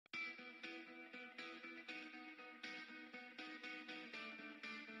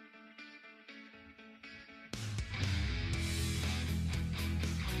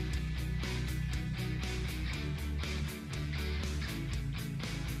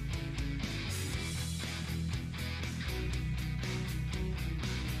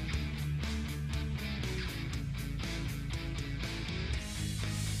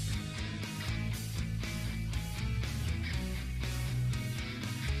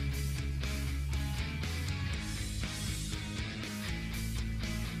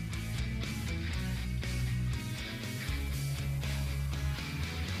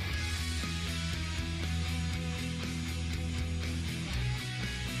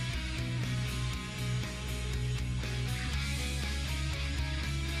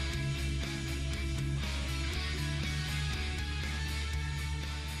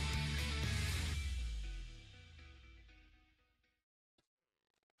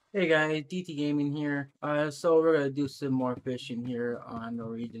Hey guys, DT Gaming here. So we're gonna do some more fishing here on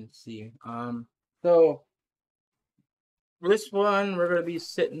Norwegian Sea. So for this one, we're gonna be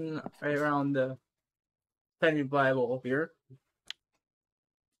sitting right around the Penny Bible here.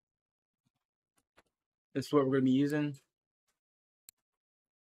 This is what we're gonna be using.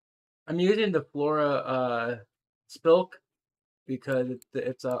 I'm using the Flora Spilk because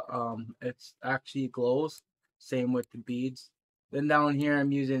it's actually glows. Same with the beads. Then down here,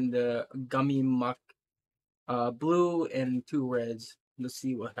 I'm using the Gummy Muck blue and two reds. Let's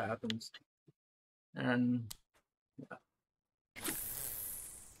see what happens. And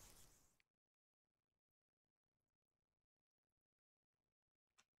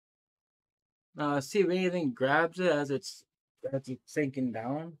see if anything grabs it as it's sinking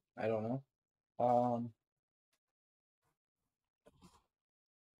down. I don't know. Um,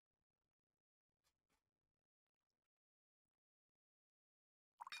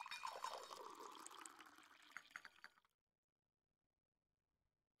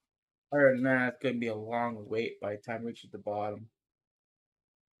 Other than that, it's gonna be a long wait by the time it reaches the bottom.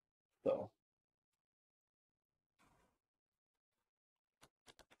 So, all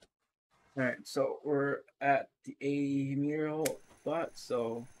right. So we're at the 80-meter hole spot.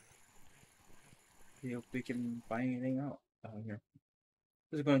 So see if we can find anything out down here.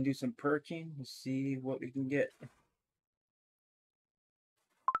 Just gonna do some perching to see what we can get.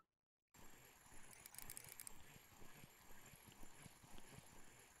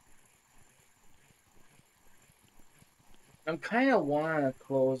 I'm kind of wanting to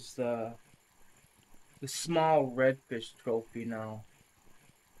close the small redfish trophy now.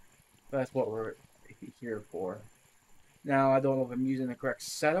 That's what we're here for. Now, I don't know if I'm using the correct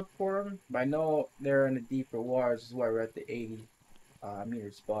setup for them, but I know they're in the deeper waters. This is why we're at the 80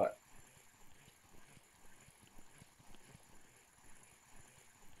 meter spot.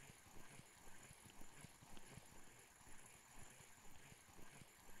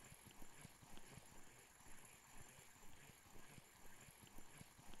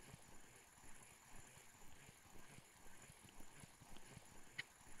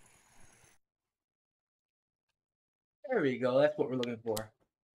 There we go. That's what we're looking for.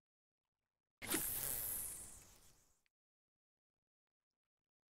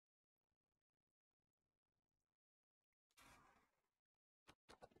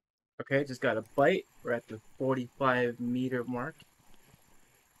 Okay, just got a bite. We're at the 45-meter mark.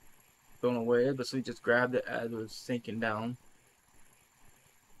 Don't know where it is, but so we just grabbed it as it was sinking down.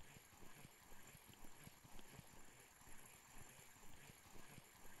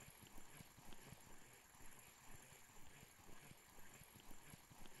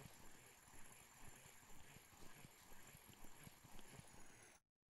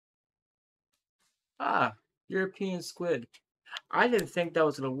 Ah, European squid. I didn't think that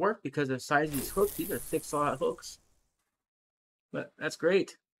was going to work because of the size of these hooks. These are 6-aught hooks. But that's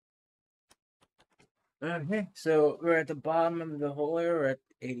great. Okay, so we're at the bottom of the hole here. We're at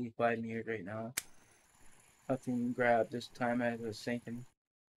 85 meters right now. Nothing grabbed this time as it was sinking.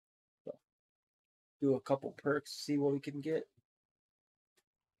 So do a couple perks, see what we can get.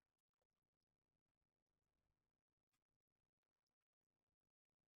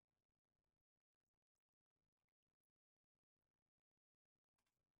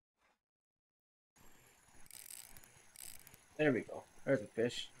 There we go. There's a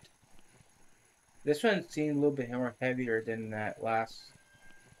fish. This one seemed a little bit more heavier than that last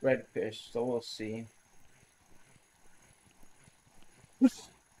red fish, so we'll see.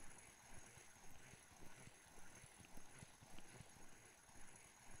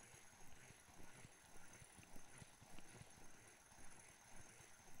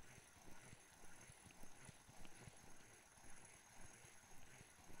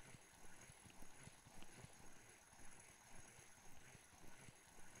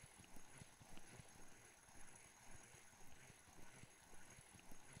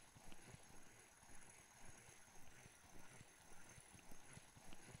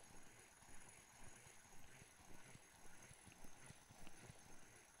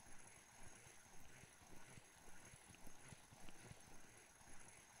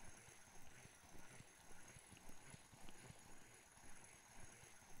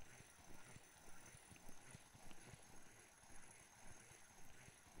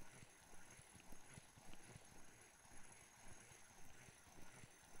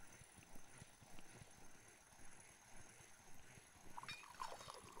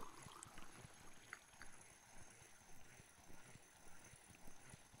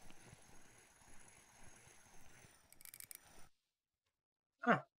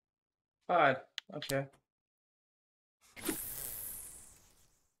 Huh, odd. Okay.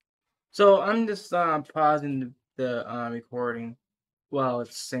 So I'm just pausing the recording while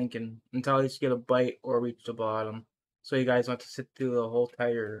it's sinking until I just get a bite or reach the bottom. So you guys want to sit through the whole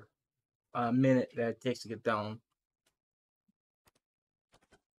entire minute that it takes to get down.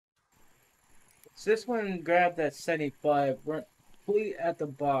 So this one grabbed that 75. We're completely at the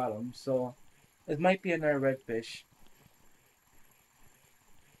bottom, so it might be another redfish.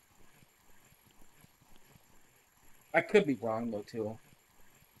 I could be wrong though too.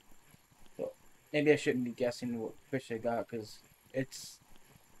 So maybe I shouldn't be guessing what fish I got because it's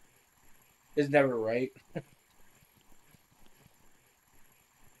it's never right.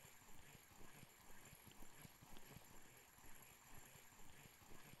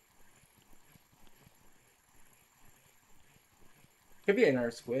 Could be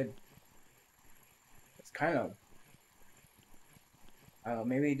another squid. It's kind of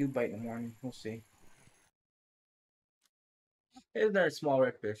maybe they do bite in the morning. We'll see. It's another small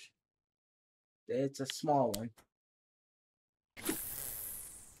redfish. It's a small one.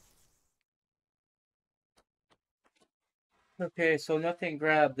 Okay, so nothing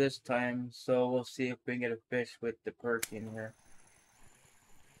grabbed this time, so we'll see if we can get a fish with the perky in here.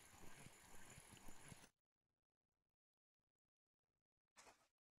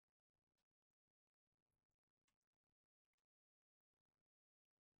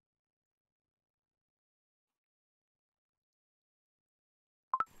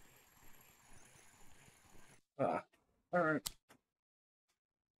 Alright.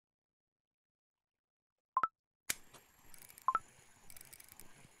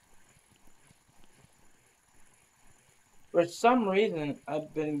 For some reason,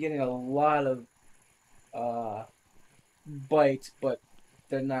 I've been getting a lot of uh, bites, but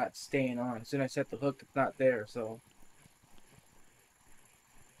they're not staying on. As soon as I set the hook, it's not there, so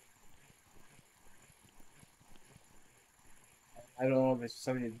I don't know if it's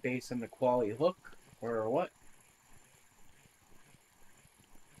something based on the quality hook or what.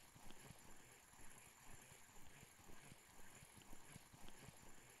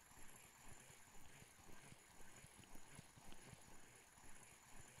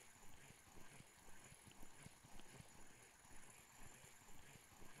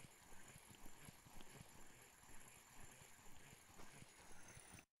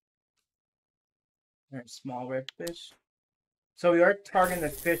 Alright, small redfish. So we are targeting the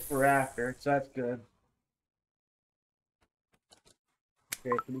fish we're after, so that's good.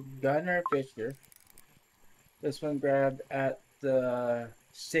 Okay, so we got another fish here. This one grabbed at the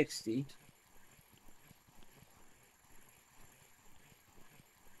 60.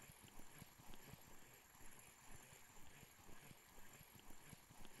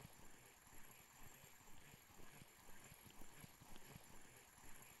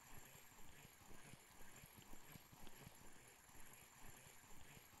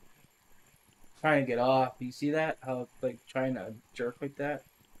 Trying to get off. You see that? How it's like trying to jerk like that?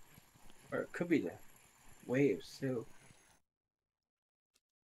 Or it could be the waves too.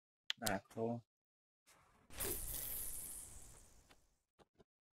 Not cool.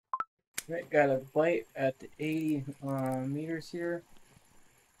 Right, got a bite at the 80 meters here.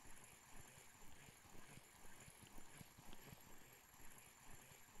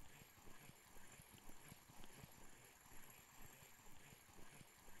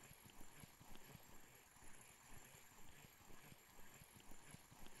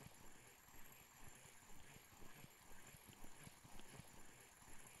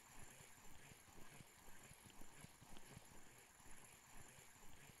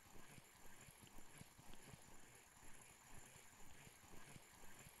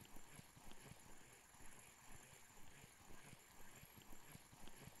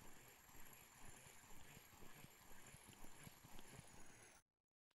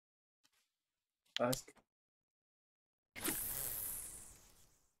 That's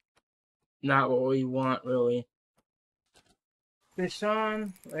not what we want really. Fish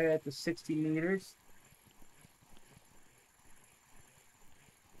on right at the 60 meters.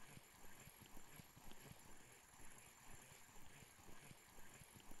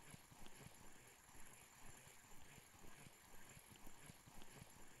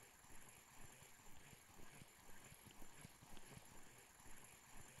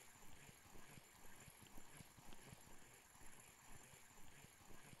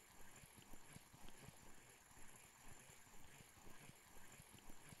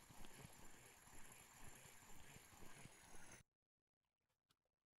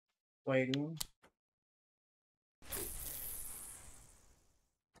 Waiting.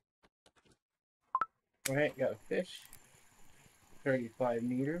 Alright, got a fish. 35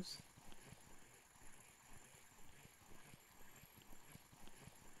 meters.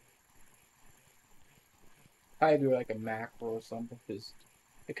 probably do like a macro or something because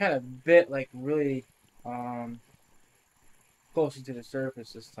it kind of bit like really um closer to the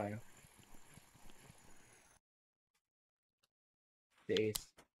surface this time. Days.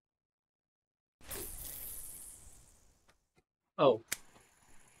 Oh,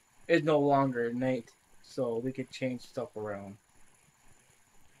 it's no longer night, so we could change stuff around.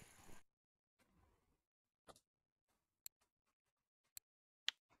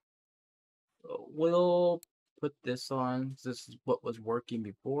 We'll put this on. This is what was working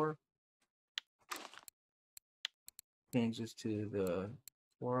before. Change this to the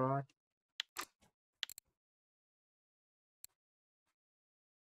 4-aught.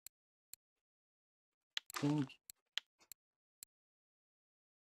 Change.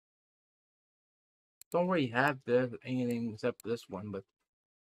 Don't really have this, anything except this one, but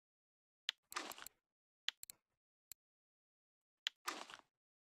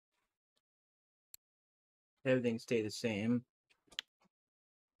everything stay the same.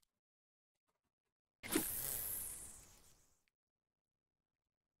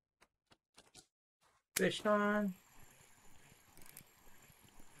 Fish on.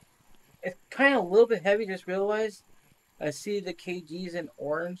 It's kind of a little bit heavy. Just realized I see the kgs in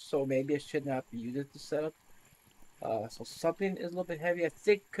orange, so maybe I should not be using the setup. So something is a little bit heavy. I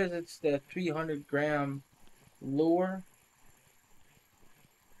think because it's the 300-gram lure.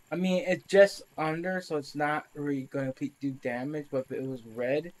 I mean, it's just under, so it's not really going to do damage. But if it was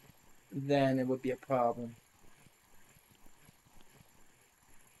red, then it would be a problem.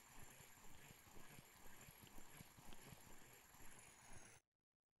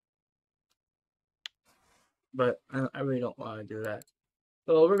 But I really don't want to do that.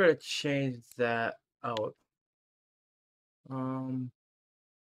 So we're going to change that out. We'll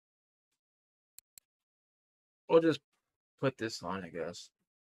just put this on, I guess.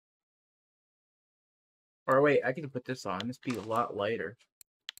 Or wait, I can put this on. This be a lot lighter.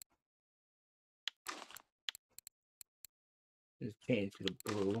 Just change to the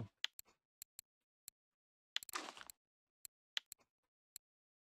blue.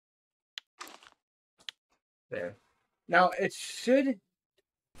 There. Now it should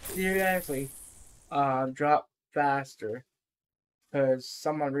theoretically drop faster because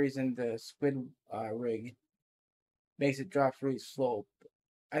some odd reason the squid rig makes it drop really slow.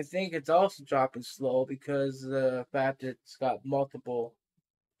 I think it's also dropping slow because the fact that it's got multiple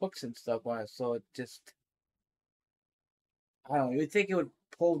hooks and stuff on it, so it just I don't know. You'd think it would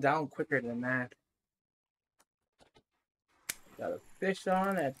pull down quicker than that. Got a fish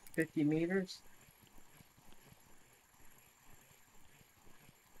on at 50 meters.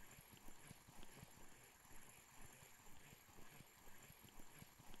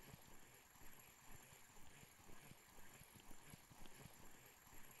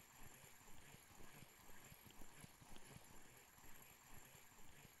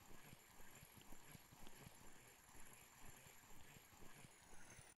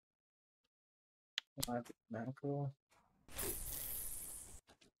 Mackerel.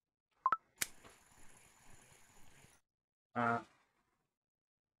 Uh,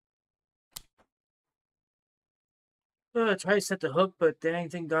 I tried to set the hook, but then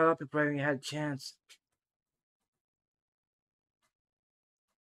anything got up before I even had a chance.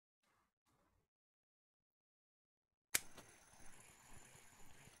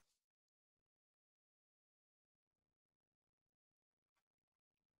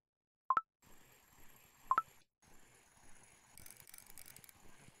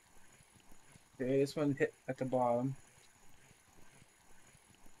 Okay, this one hit at the bottom.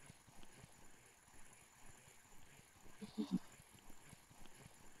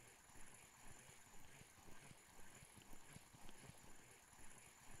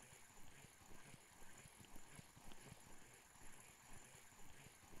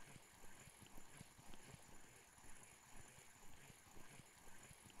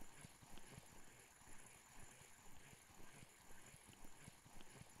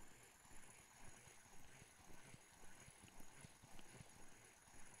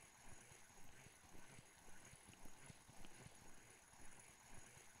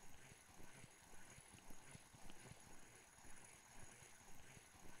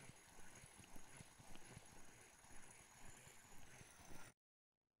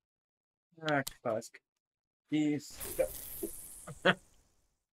 Ah, Cusk. These.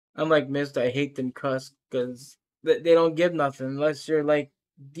 I'm like Mist. I hate them Cusk because they don't give nothing unless you're like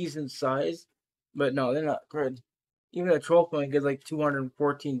decent size. But no, they're not good. Even a trophy one gets like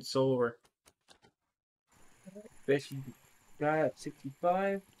 214 silver. Fish guy at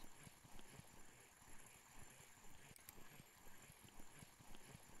 65.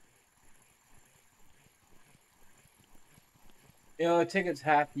 You know, the ticket's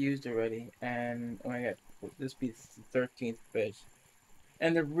half used already, and oh my god, this be the 13th fish.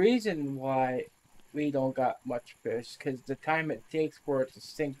 And the reason why we don't got much fish, because the time it takes for it to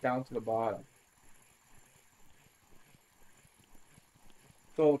sink down to the bottom.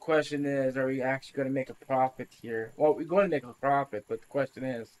 So the question is, are we actually going to make a profit here? Well, we're going to make a profit, but the question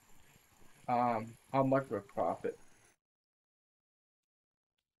is, how much of a profit?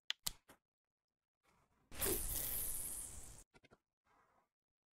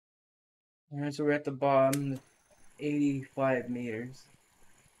 Alright, so we're at the bottom, 85 meters.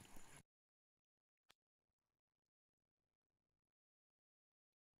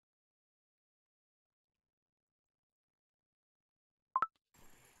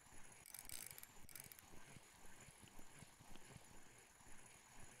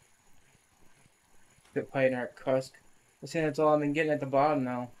 Bit pie in our cusk. I'm saying that's all I've been getting at the bottom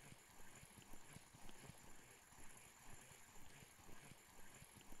now.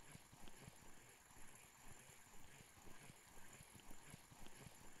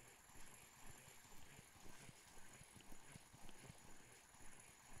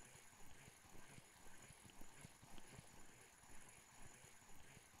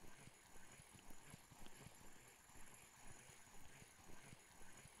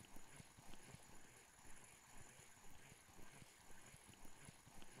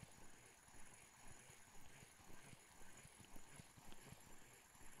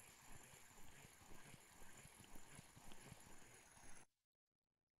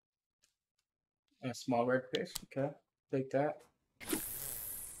 A small red fish, okay. Take that.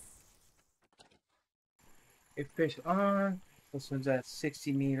 A fish on. This one's at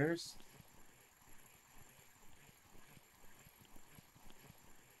 60 meters.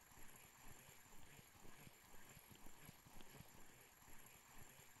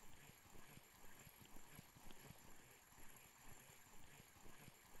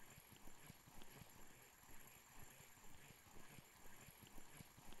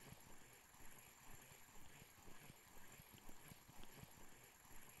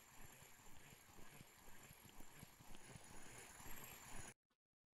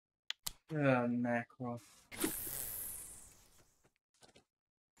 Mackerel.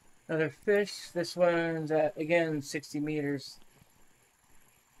 Another fish. This one's at, again, 60 meters.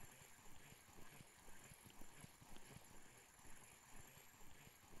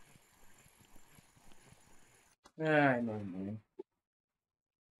 I know, man.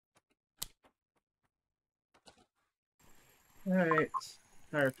 Alright.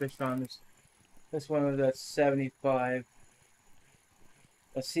 Another fish on this. This one was at 75.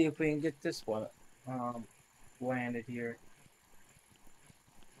 Let's see if we can get this one landed here.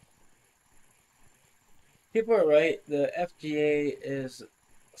 People are right. The FGA is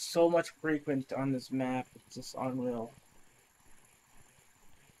so much frequent on this map. It's just unreal.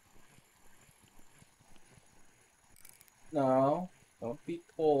 No, don't be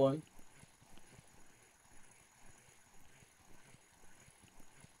pulling.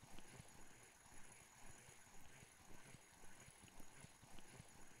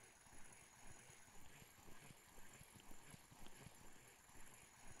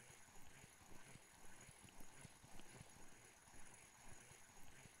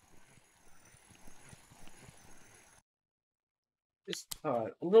 Just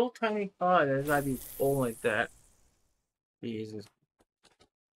a little tiny pod as I be pulling like that. Jesus.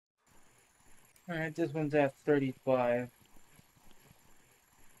 Alright, this one's at 35.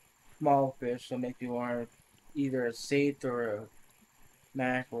 Small fish, so make you want either a saithe or a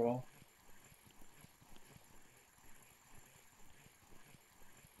mackerel.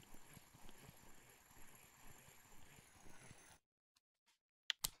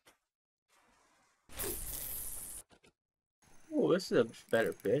 Oh, this is a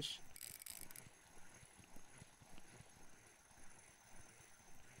better fish.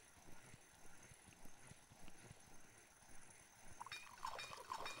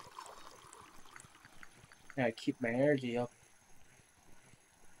 Gotta keep my energy up.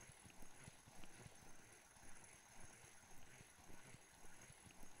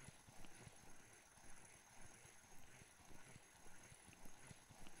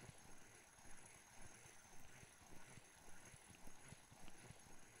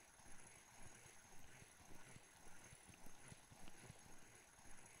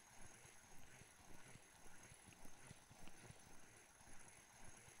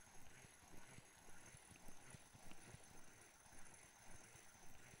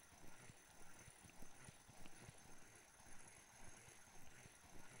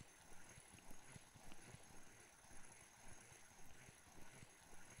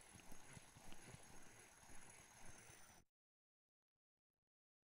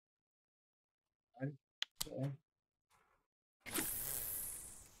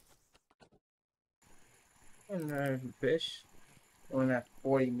 Another fish. Going at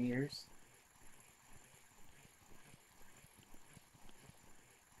 40 meters.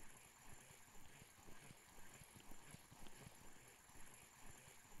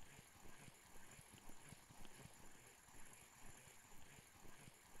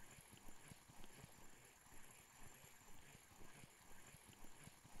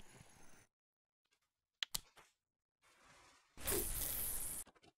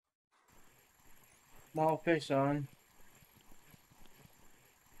 Small fish on.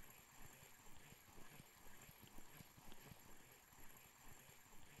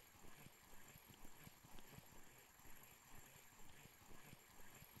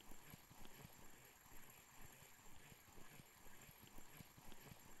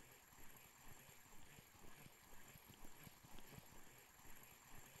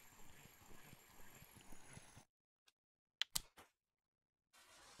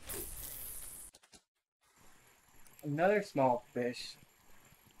 Another small fish.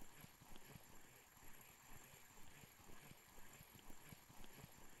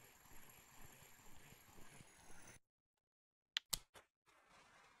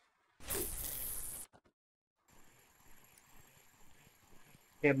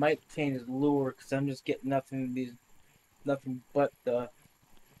 It might change his lure because I'm just getting nothing but the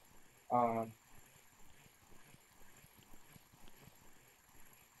um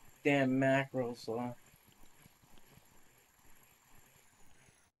damn mackerels.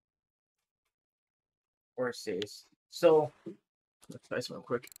 Or says. So let's try this one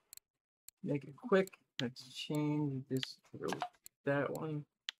quick. Make it quick. Let's change this to that one.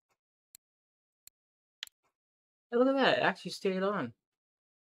 Hey, look at that! It actually stayed on.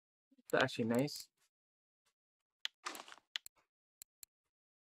 It's actually nice.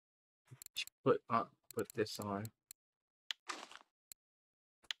 Put this on.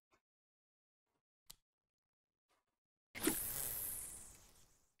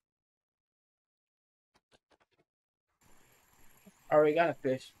 Already got a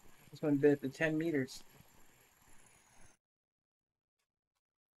fish. This one bit at the 10 meters.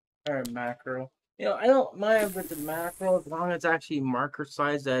 Or mackerel. You know, I don't mind with the mackerel as long as it's actually marker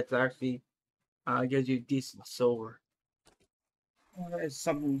size that it's actually gives you decent silver. There's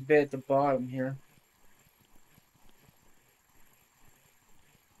something bit at the bottom here.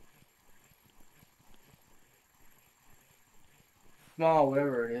 Small,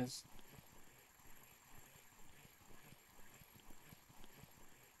 whatever it is.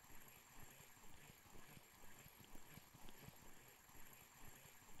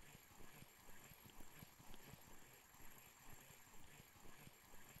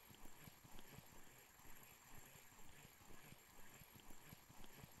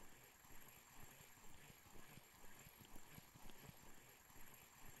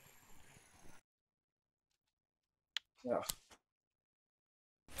 Ugh.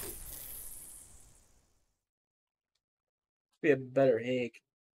 Be a better hake.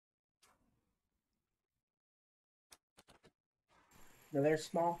 Another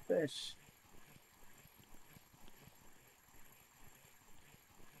small fish.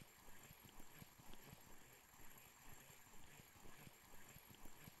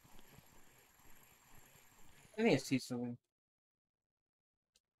 I need to see something.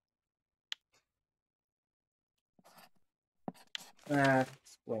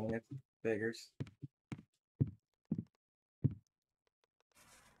 Explain it. Figures.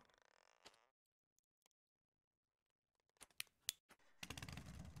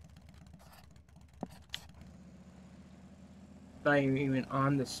 Not even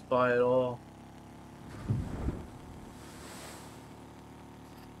on the spot at all.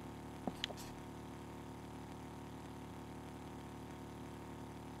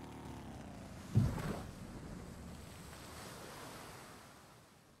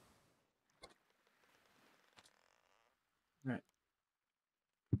 Alright.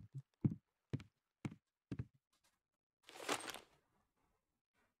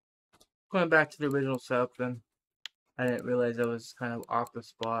 Going back to the original setup then. I didn't realize I was kind of off the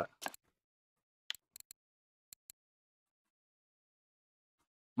spot.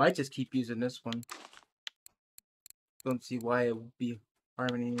 Might just keep using this one. Don't see why it would be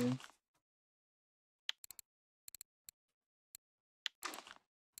harmony.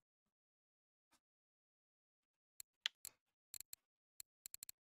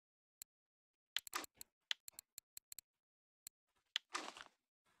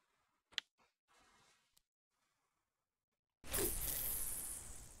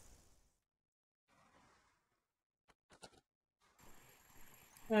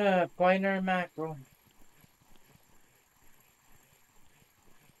 Pointer mackerel.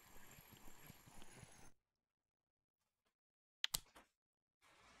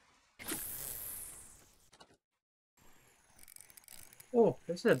 Oh,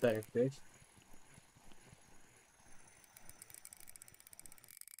 this is a better fish.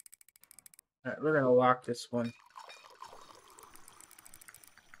 Alright, we're gonna lock this one.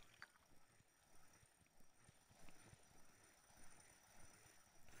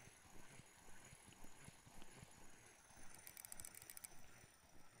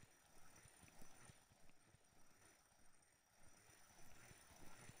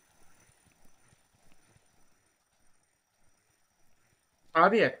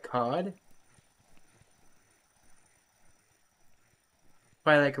 Probably a cod.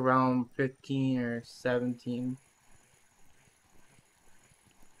 Probably like around 15 or 17.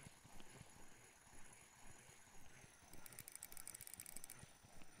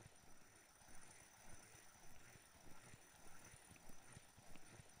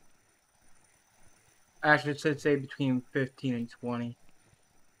 Actually, I should say between 15 and 20.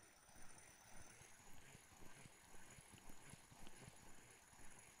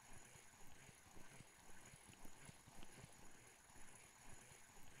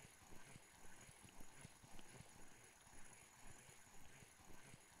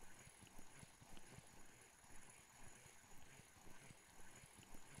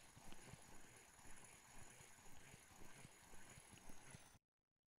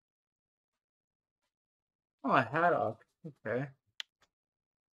 Oh, a haddock. Okay.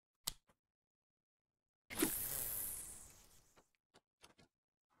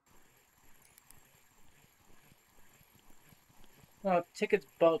 Well, ticket's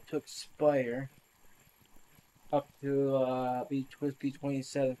about to expire. Up to be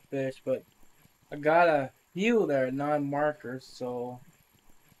 27 fish, but I got a few that are non-markers, so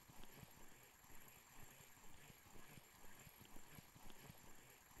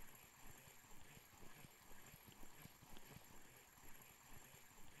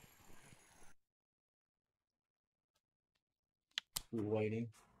we're waiting.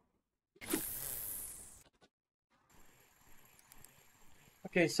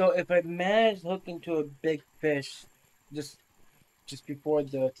 Okay, so if I manage to hook into a big fish, just just before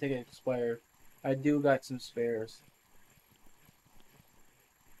the ticket expires, I do got some spares.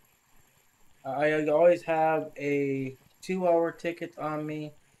 I always have a 2-hour ticket on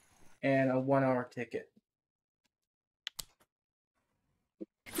me and a 1-hour ticket.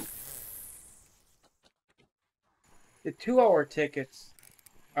 The 2-hour tickets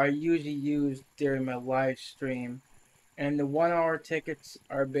are usually used during my live stream, and the 1-hour tickets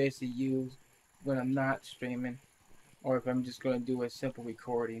are basically used when I'm not streaming or if I'm just going to do a simple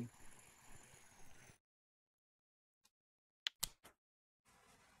recording.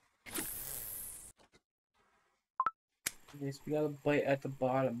 Okay, so we got a bite at the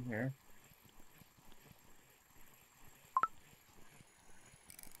bottom here.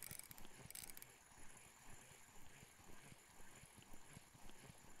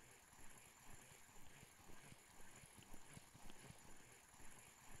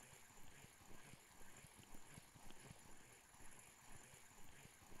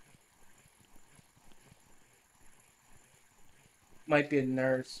 Might be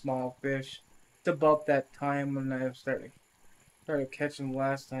another small fish. It's about that time when I started catching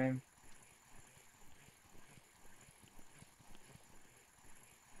last time.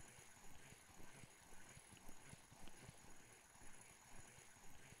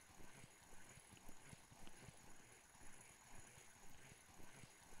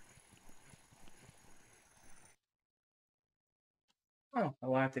 Oh,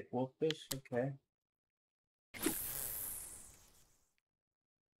 Atlantic wolffish. Okay.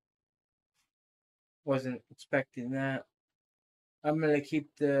 Wasn't expecting that. I'm gonna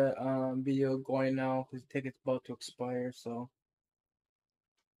keep the video going now because the ticket's about to expire. So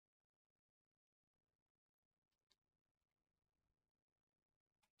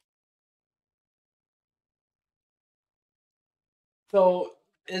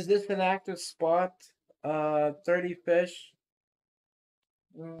is this an active spot? 30 fish.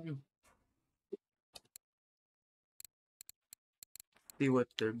 Mm, see what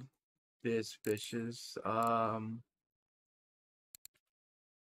their biz fish is.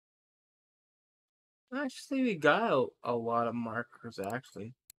 Actually, we got a lot of markers.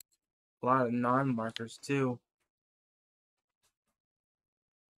 Actually, a lot of non-markers too.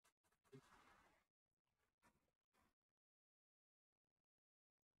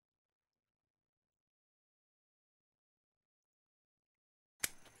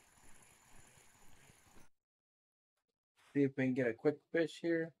 See if we can get a quick fish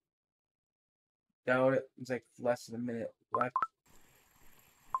here. Doubt it. It's like less than a minute left.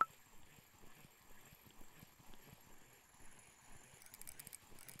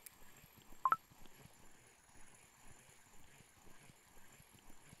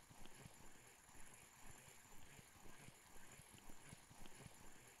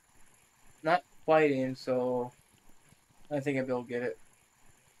 fighting, so I think I'll be able to get it.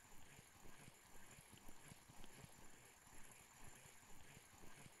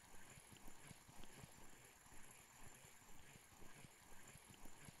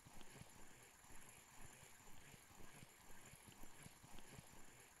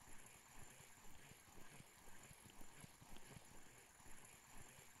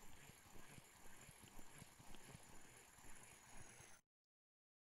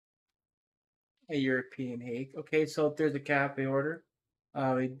 A European hake. Okay, so if there's a cafe order,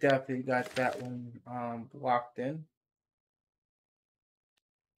 we definitely got that one locked in.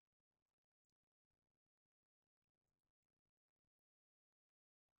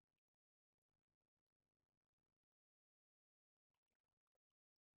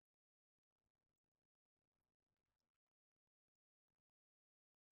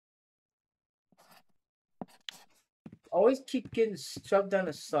 Always keep getting shoved down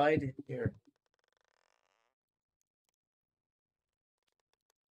the side here.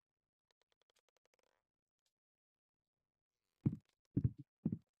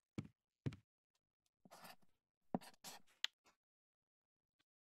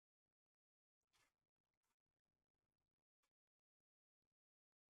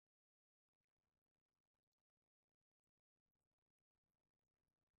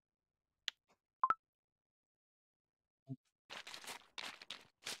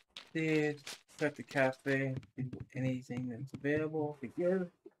 Did check the cafe, anything that's available to give.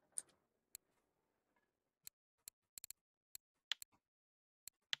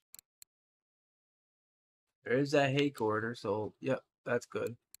 There is that hake order, so yep, that's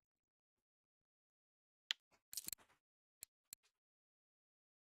good.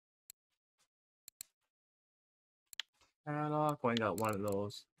 Padlock, only got one of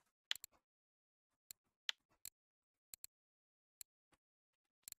those.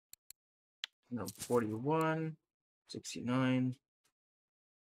 41, 69.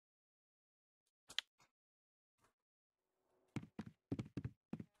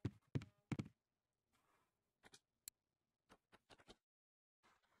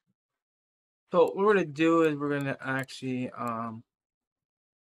 So what we're gonna do is we're gonna actually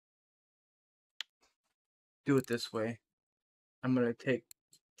do it this way. I'm gonna take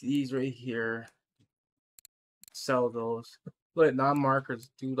these right here, sell those. Look, non-markers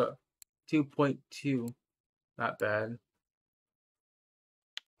do the 2.2. Not bad.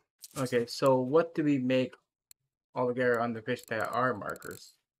 Okay, so what do we make altogether on the fish that are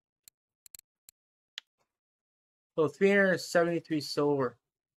markers? So 373 silver,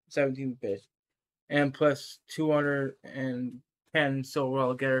 17 fish, and plus 210 silver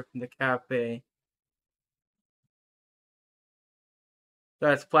altogether from the cafe.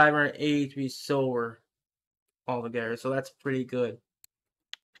 That's 583 silver altogether, so that's pretty good.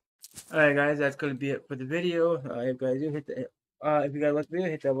 Alright guys, that's gonna be it for the video. If you guys like the video,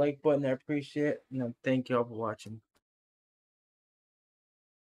 hit that like button. I appreciate it. And thank you all for watching.